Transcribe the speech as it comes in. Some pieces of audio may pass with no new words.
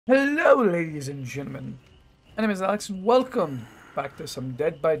Hello, ladies and gentlemen. My name is Alex, and welcome back to some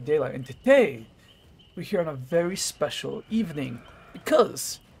Dead by Daylight. And today, we're here on a very special evening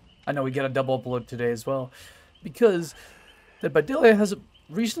because I know we get a double upload today as well. Because Dead by Daylight has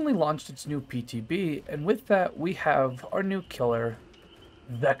recently launched its new PTB, and with that, we have our new killer,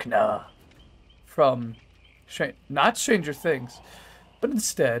 Vecna, from not Stranger Things, but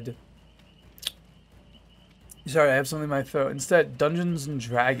instead. Sorry, I have something in my throat. Instead, Dungeons and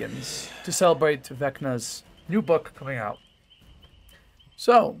Dragons to celebrate Vecna's new book coming out.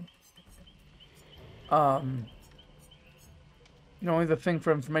 So, only the thing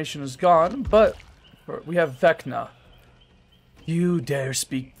for information is gone, but we have Vecna. You dare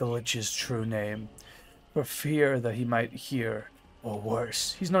speak the Lich's true name, for fear that he might hear, or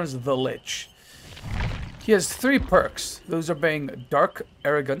worse. He's known as the Lich. He has 3 perks. Those are being Dark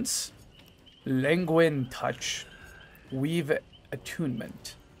Arrogance, Languid Touch, Weave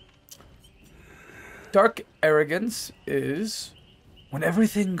Attunement. Dark Arrogance is when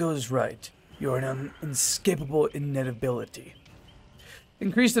everything goes right, you're an unescapable inevitability.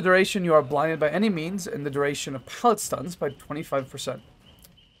 Increase the duration you are blinded by any means and the duration of pallet stuns by 25%.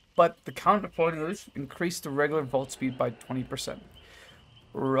 But the counter formulas increase the regular vault speed by 20%.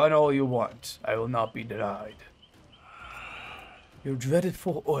 Run all you want, I will not be denied. Your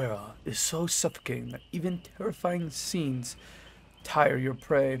dreadful aura is so suffocating that even terrifying scenes tire your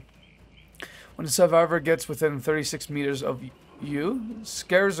prey. When a survivor gets within 36 meters of you,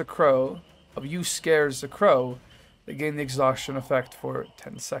 scares a crow, they gain the exhaustion effect for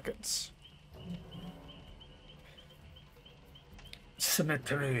 10 seconds. Submit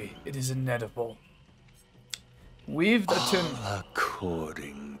to me, it is inedible. Weaved attunement.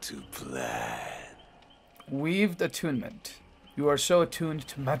 According to plan. Weaved attunement. You are so attuned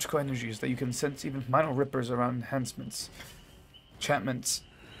to magical energies that you can sense even minor rippers around enchantments.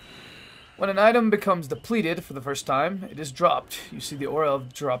 When an item becomes depleted for the first time, it is dropped. You see the aura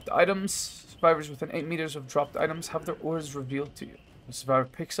of dropped items. Survivors within 8 meters of dropped items have their auras revealed to you. The survivor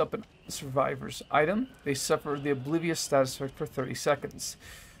picks up a survivor's item. They suffer the oblivious status effect for 30 seconds.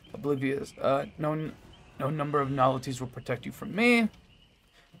 Oblivious. No number of novelties will protect you from me.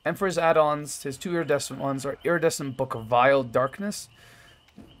 And for his add-ons, his 2 iridescent ones are Iridescent Book of Vile Darkness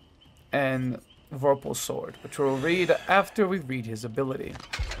and Vorpal Sword, which we'll read after we read his ability.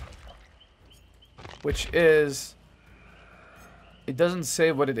 Which is... It doesn't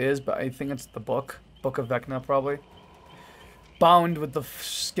say what it is, but I think it's the book. Book of Vecna, probably. Bound with the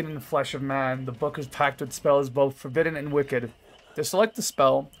skin and flesh of man, the book is packed with spells both forbidden and wicked. To select the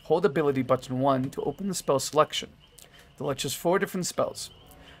spell, hold ability button 1 to open the spell selection. The Lich has 4 different spells.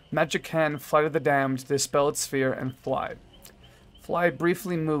 Magic Hand, Flight of the Damned, Dispel its Sphere, and Fly. Fly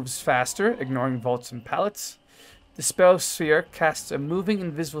briefly moves faster, ignoring vaults and pallets. Dispel Sphere casts a moving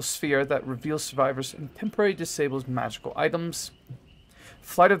invisible sphere that reveals survivors and temporarily disables magical items.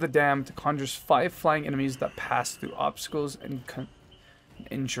 Flight of the Damned conjures 5 flying enemies that pass through obstacles and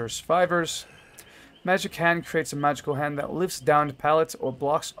injure survivors. Magic Hand creates a magical hand that lifts downed pallets or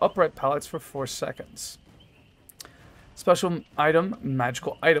blocks upright pallets for 4 seconds. Special item,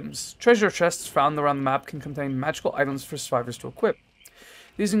 magical items. Treasure chests found around the map can contain magical items for survivors to equip.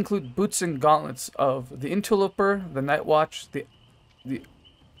 These include boots and gauntlets of the Interloper, the Night Watch, the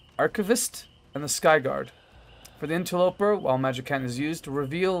Archivist, and the Skyguard. For the Interloper, while Magic Hand is used, to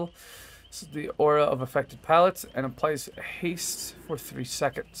reveal the aura of affected pallets and applies haste for 3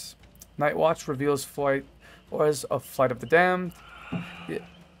 seconds. Night Watch reveals auras of Flight of the Damned.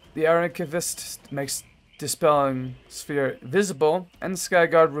 The Archivist makes Dispelling Sphere visible, and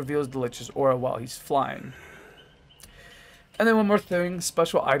Skyguard reveals the Lich's aura while he's flying. And then one more thing,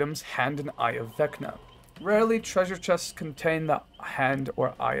 special items, Hand and Eye of Vecna. Rarely, treasure chests contain the Hand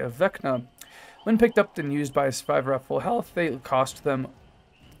or Eye of Vecna. When picked up and used by a survivor at full health, they cost them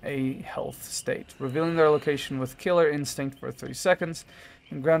a health state, revealing their location with Killer Instinct for 3 seconds,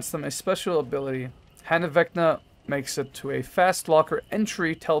 and grants them a special ability. Hand of Vecna makes it to a fast locker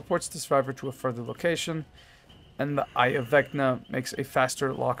entry, teleports the survivor to a further location, and the Eye of Vecna makes a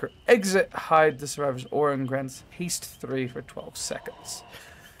faster locker exit, hide the survivor's aura, and grants haste 3 for 12 seconds.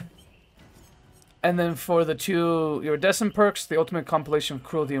 And then for the 2 iridescent perks, the ultimate compilation of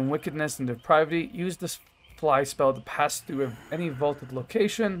cruelty and wickedness and depravity, use this fly spell to pass through any vaulted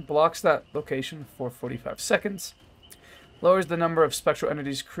location, blocks that location for 45 seconds. Lowers the number of spectral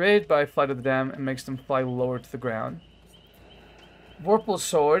entities created by Flight of the Damned and makes them fly lower to the ground. Vorpal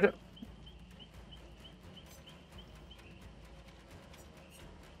Sword.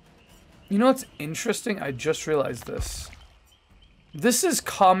 You know what's interesting? I just realized this. This is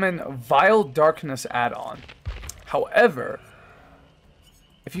common Vile Darkness add-on. However,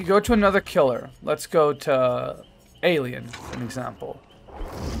 If you go to another killer, let's go to Alien, for an example.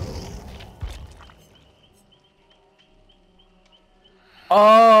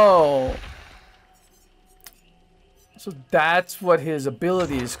 Oh! So that's what his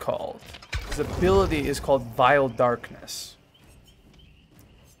ability is called. His ability is called Vile Darkness.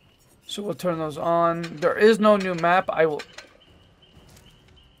 So we'll turn those on. There is no new map. I will...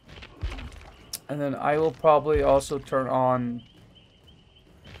 And then I will probably also turn on...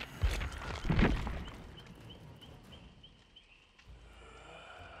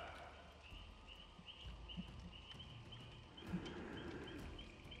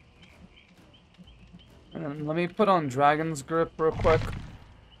 And then let me put on Dragon's Grip real quick.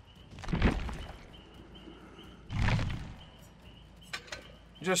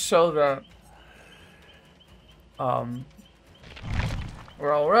 Just so that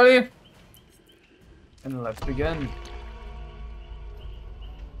we're all ready. And let's begin.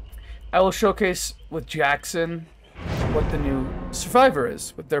 I will showcase with Jackson what the new Survivor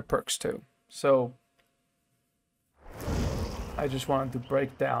is with their perks too. So I just wanted to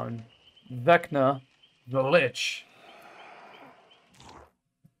break down Vecna, the Lich.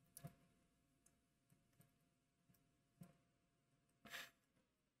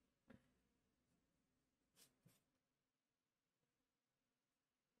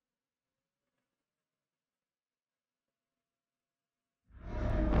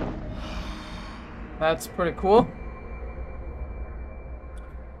 That's pretty cool.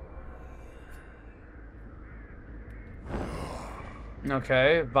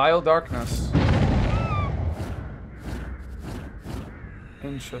 Okay, Vile Darkness.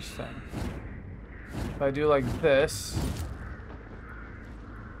 Interesting. If I do like this,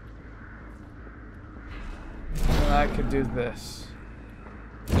 then I could do this.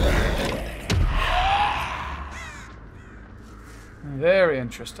 Very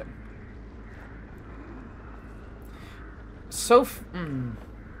interesting. So,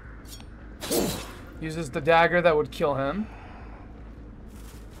 uses the dagger that would kill him.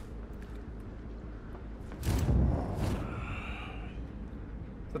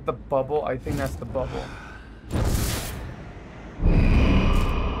 Is that the bubble? I think that's the bubble.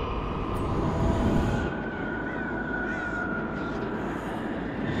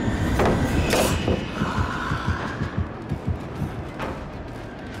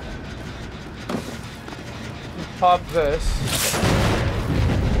 Pop this.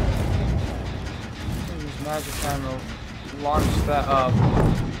 Use magic hammer to launch that up.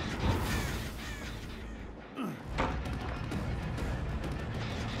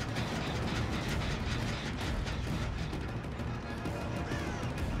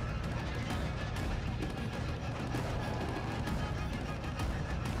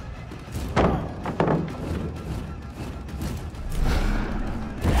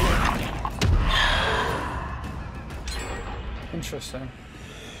 Interesting.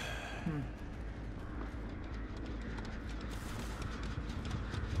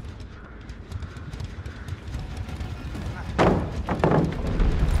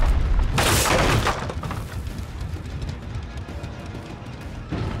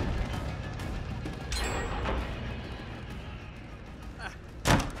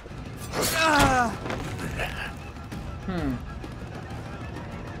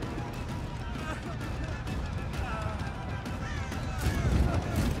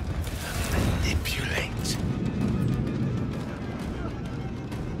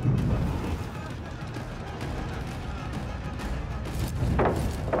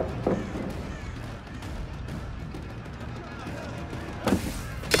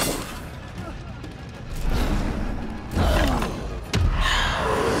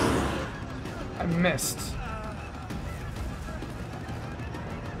 Missed.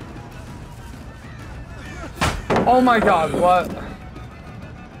 Oh my god, what?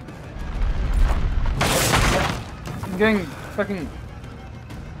 I'm getting fucking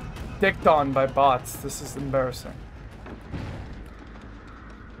dicked on by bots. This is embarrassing.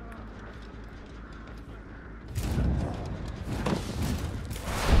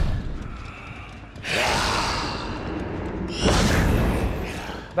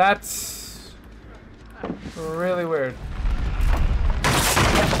 That's really weird.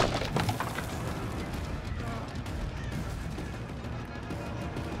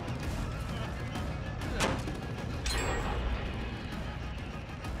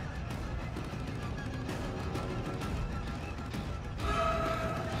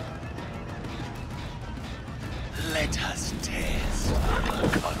 Let us test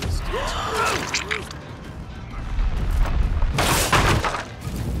the constant.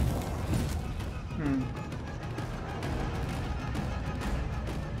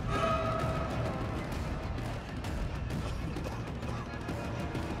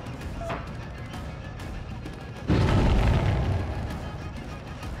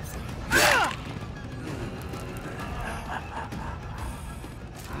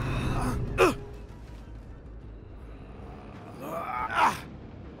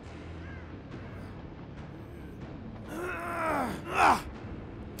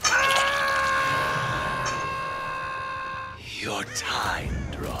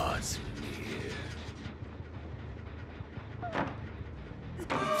 time draws near.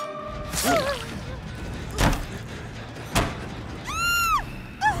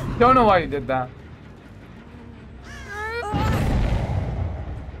 Don't know why you did that.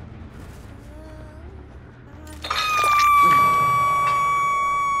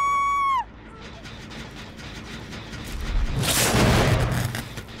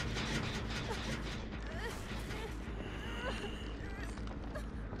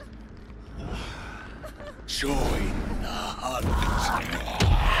 Join the hunt.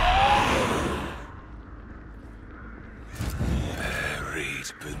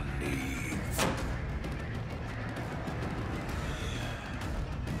 Buried beneath.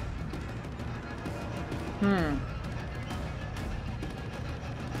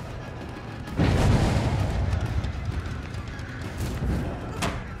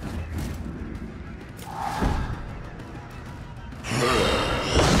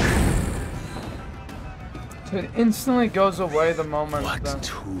 So it instantly goes away the moment. What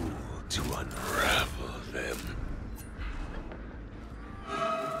tool to unravel them?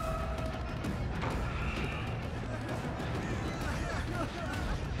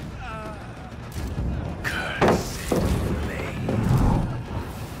 Cursed flame.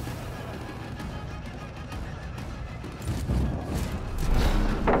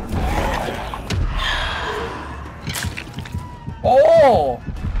 Oh!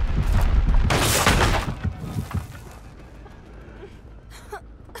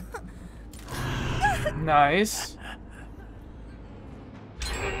 Nice.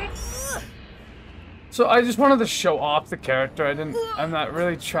 So I just wanted to show off the character. I'm not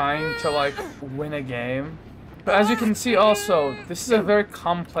really trying to like win a game. But as you can see also, this is a very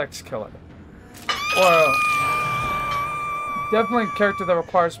complex killer. Or definitely a character that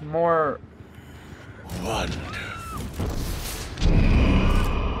requires more Wonderful.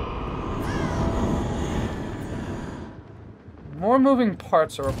 more moving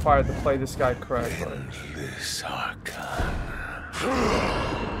parts are required to play this guy correctly. Endless arcana.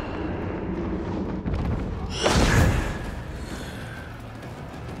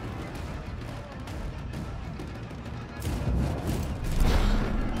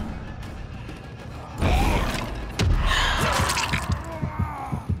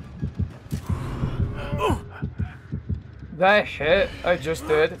 That hit I just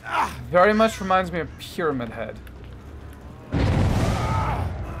did very much reminds me of Pyramid Head.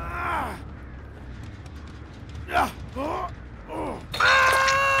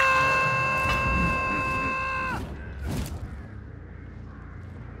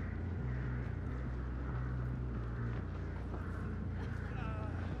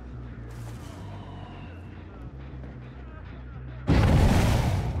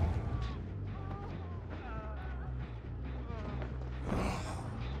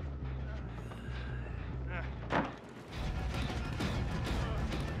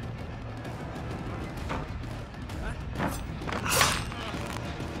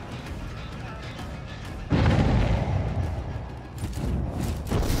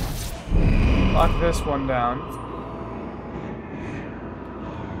 Lock this one down.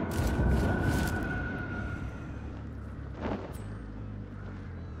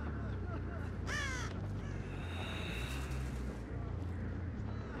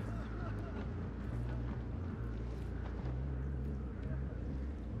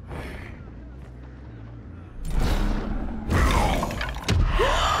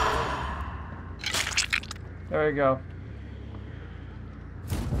 There we go.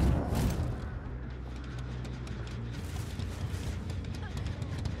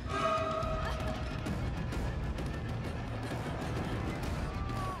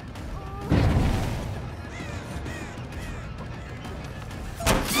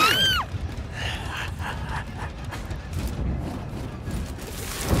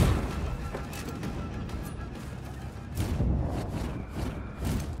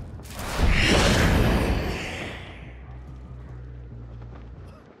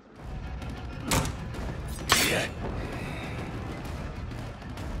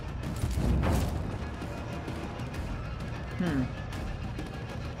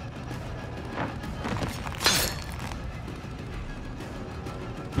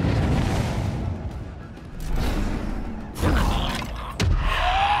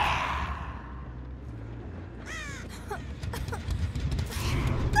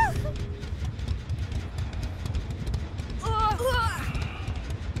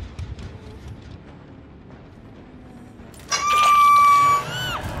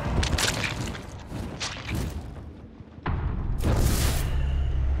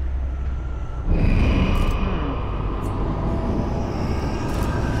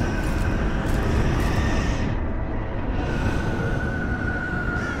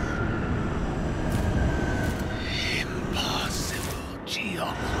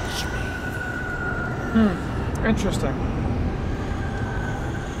 Interesting.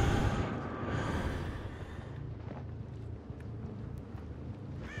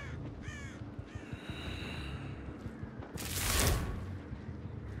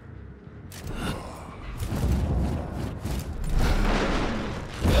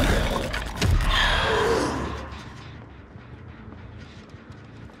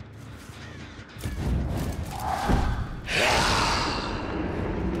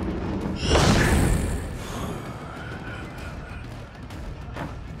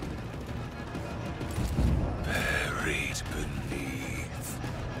 Buried beneath.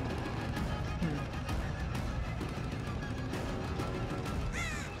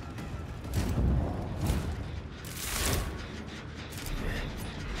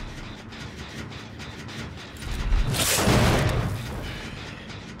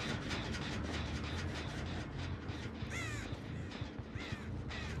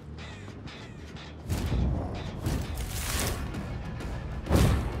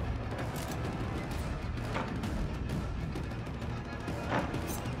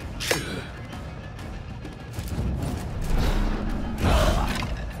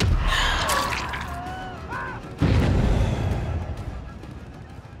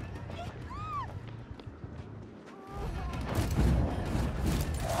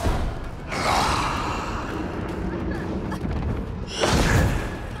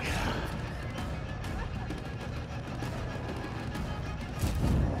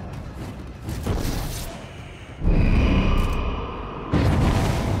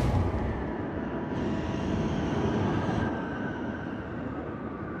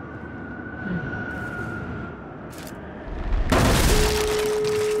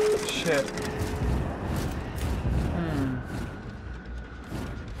 Shit.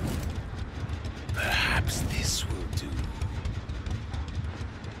 Perhaps this will do.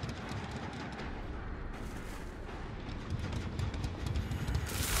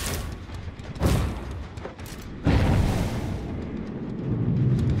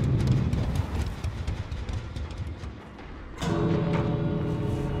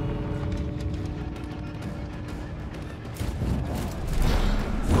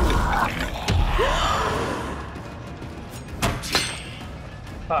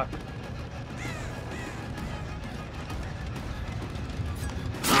 Fuck.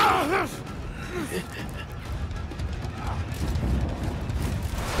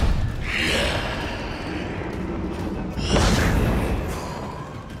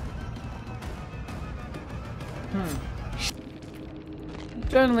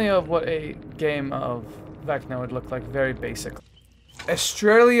 Generally of what a game of Vecna would look like, very basic.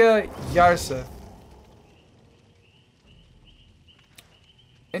 Australia Yarseth.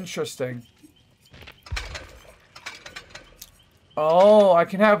 Interesting. Oh, I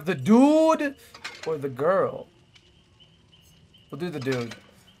can have the dude or the girl. We'll do the dude.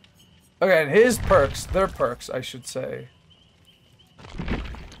 Okay, and his perks, their perks, I should say,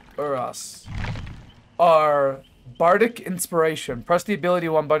 or us, are Bardic Inspiration. Press the ability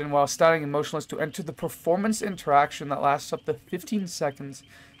 1 button while standing and motionless to enter the performance interaction that lasts up to 15 seconds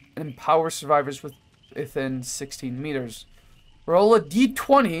and empower survivors within 16 meters. Roll a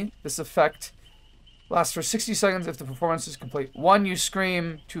d20. This effect lasts for 60 seconds if the performance is complete. 1, you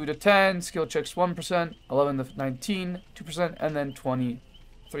scream. 2 to 10, skill checks 1%. 11 to 19, 2%, and then 20,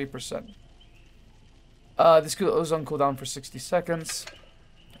 3%. This goes on cooldown for 60 seconds.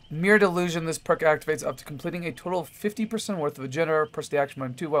 Mirrored Illusion. This perk activates up to completing a total of 50% worth of a generator. Press the action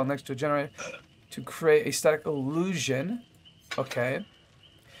button 2 while next to a generator to create a static illusion. Okay.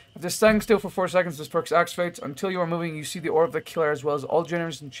 After standing still for 4 seconds, this perk activates. Until you are moving, you see the aura of the killer as well as all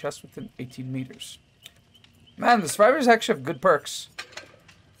generators and chests within 18 meters. Man, the survivors actually have good perks.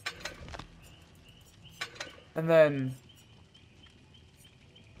 And then...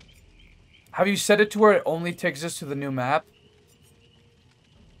 have you set it to where it only takes us to the new map?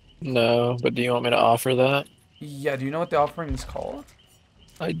 No, but do you want me to offer that? Yeah, do you know what the offering is called?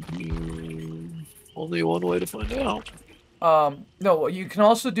 Only one way to find out. No, what you can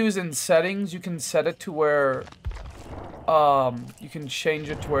also do is in settings, you can set it to where, you can change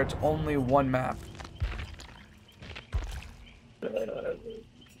it to where it's only one map.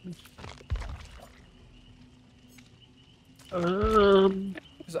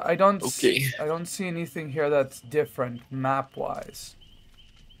 I don't see anything here that's different map-wise.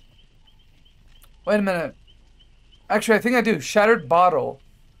 Wait a minute. Actually, I think I do. Shattered Bottle.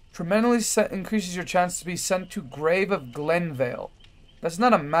 Tremendously increases your chance to be sent to Grave of Glenvale. That's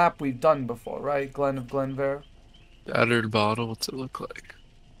not a map we've done before, right? Glen of Glenvale. Shattered bottle, what's it look like?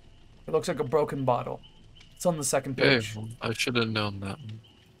 It looks like a broken bottle. It's on the second page. Hey, I should have known that one.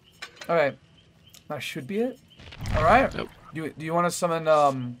 Alright. That should be it. All right. Yep. Do you want to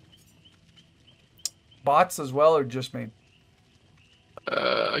summon bots as well, or just me?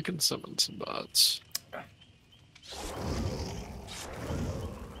 I can summon some bots.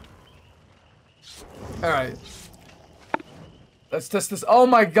 All right. Let's test this. Oh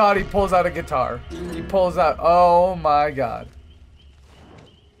my god, he pulls out a guitar. He pulls out. Oh my god.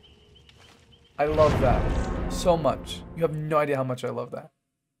 I love that so much. You have no idea how much I love that.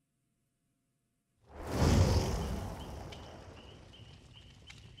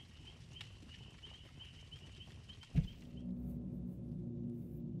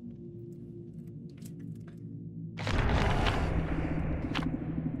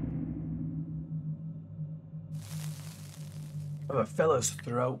 Of a fella's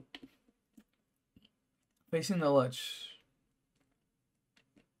throat. Facing the Lich.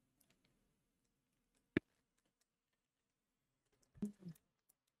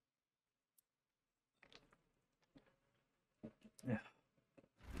 Yeah.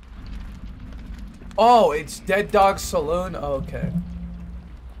 Oh, it's Dead Dog Saloon? Okay.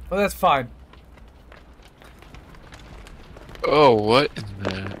 Well, that's fine. Oh, what in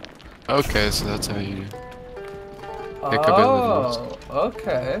the... Okay, so that's how you pick abilities.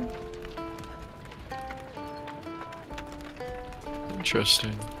 Okay.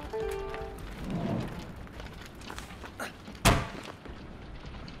 Interesting.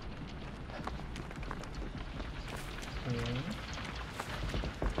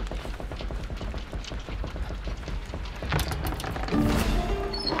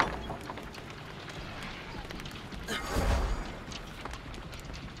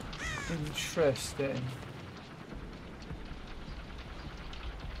 Interesting.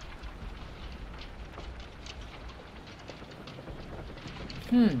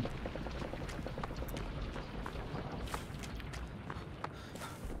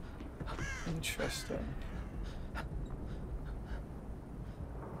 Interesting.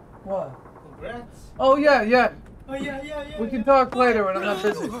 What? Congrats. Oh yeah, yeah. Oh yeah. We can talk later when I'm not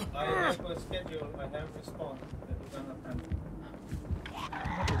busy. I have a schedule. I have response that you don't have time.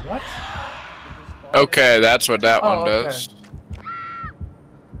 What? Okay, that's what that Oh, one okay. does.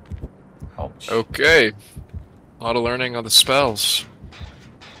 Ouch. Okay. A lot of learning on the spells.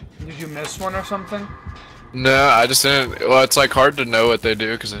 Did you miss one or something? No, I just didn't. Well, it's like hard to know what they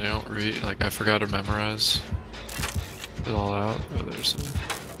do because I don't read. Like I forgot to memorize it all out. Oh, there's.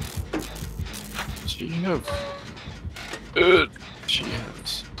 She have. She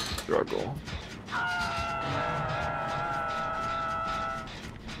has struggle.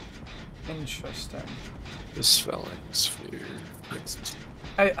 Interesting. Dispelling sphere.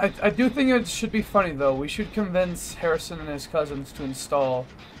 I do think it should be funny though. We should convince Harrison and his cousins to install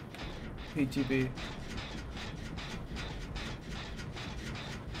PTB.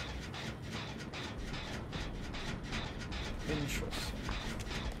 Interesting.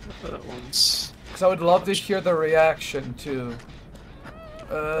 That one's. Because I would love to hear the reaction to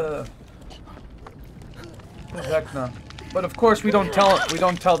Vecna. But of course we don't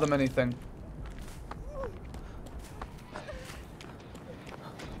tell them anything.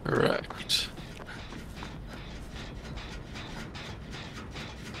 Correct.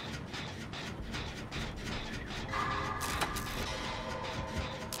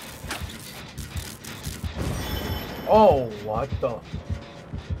 Oh, what the?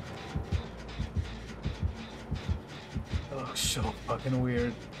 Oh, so fucking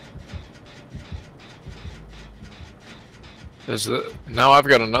weird. Is it now? I've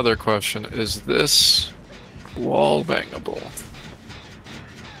got another question. Is this wall bangable?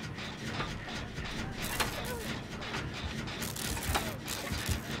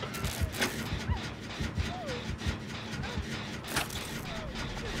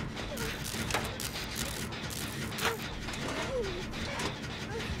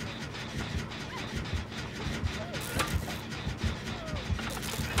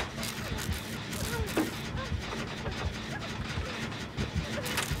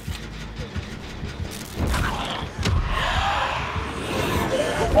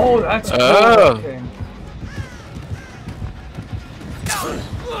 Oh, that's cool Oh. looking.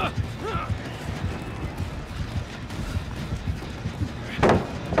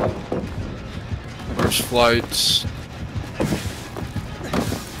 First flights.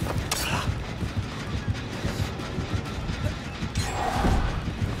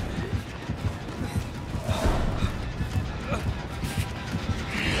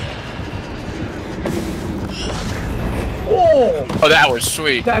 Oh, that was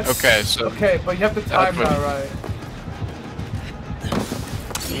sweet. That's okay, so okay, but you have to time what- that right.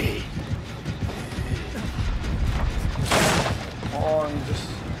 Oh, you just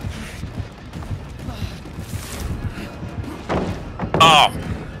Oh!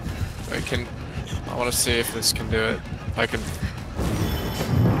 I want to see if this can do it. I can...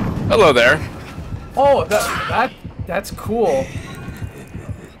 Hello there. Oh, that's cool.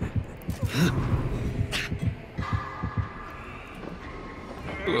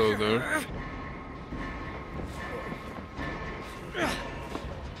 Hello there.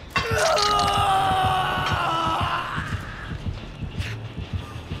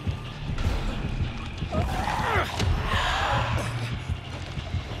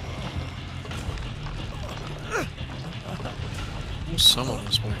 Someone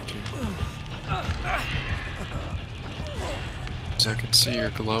was back here. I can see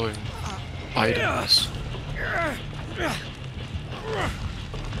your glowing items.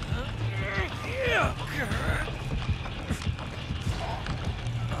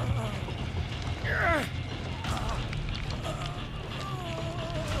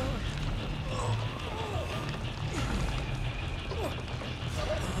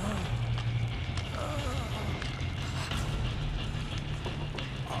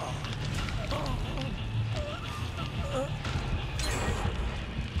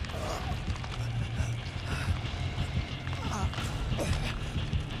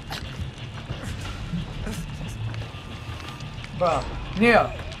 Bro,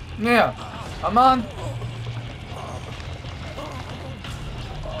 Nia, I'm on.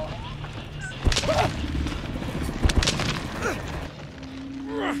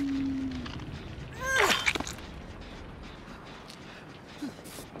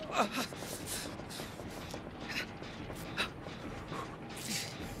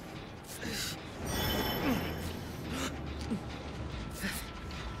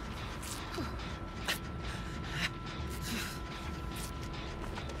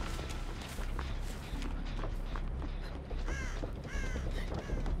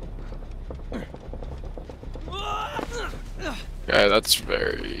 Yeah, that's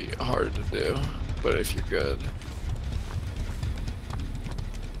very hard to do, but if you're good.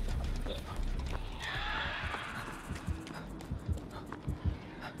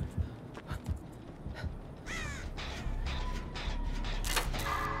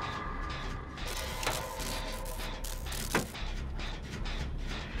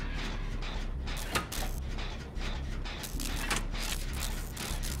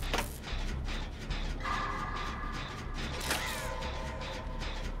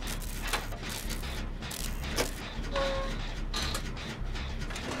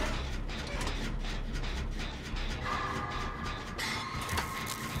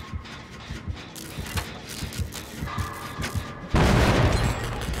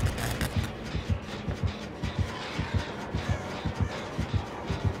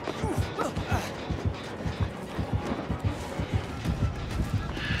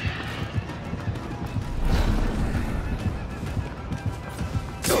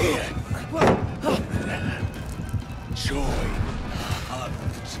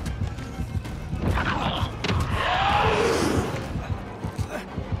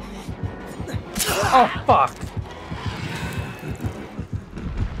 Oh, fuck.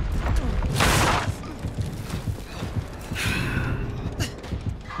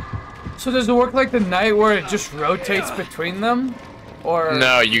 So does it work like the knight where it just rotates between them? Or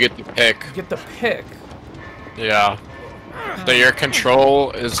No, you get to pick. you get the pick? Yeah. So your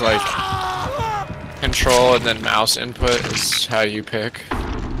control is like control and then mouse input is how you pick.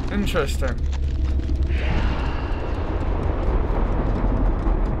 Interesting.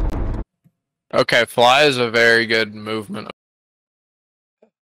 Okay, fly is a very good movement.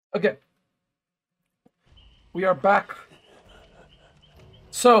 Okay. We are back.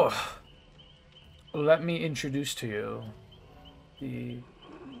 So, let me introduce to you the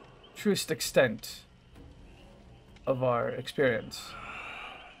truest extent of our experience.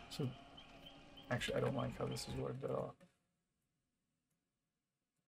 So, actually, I don't like how this is worded at all.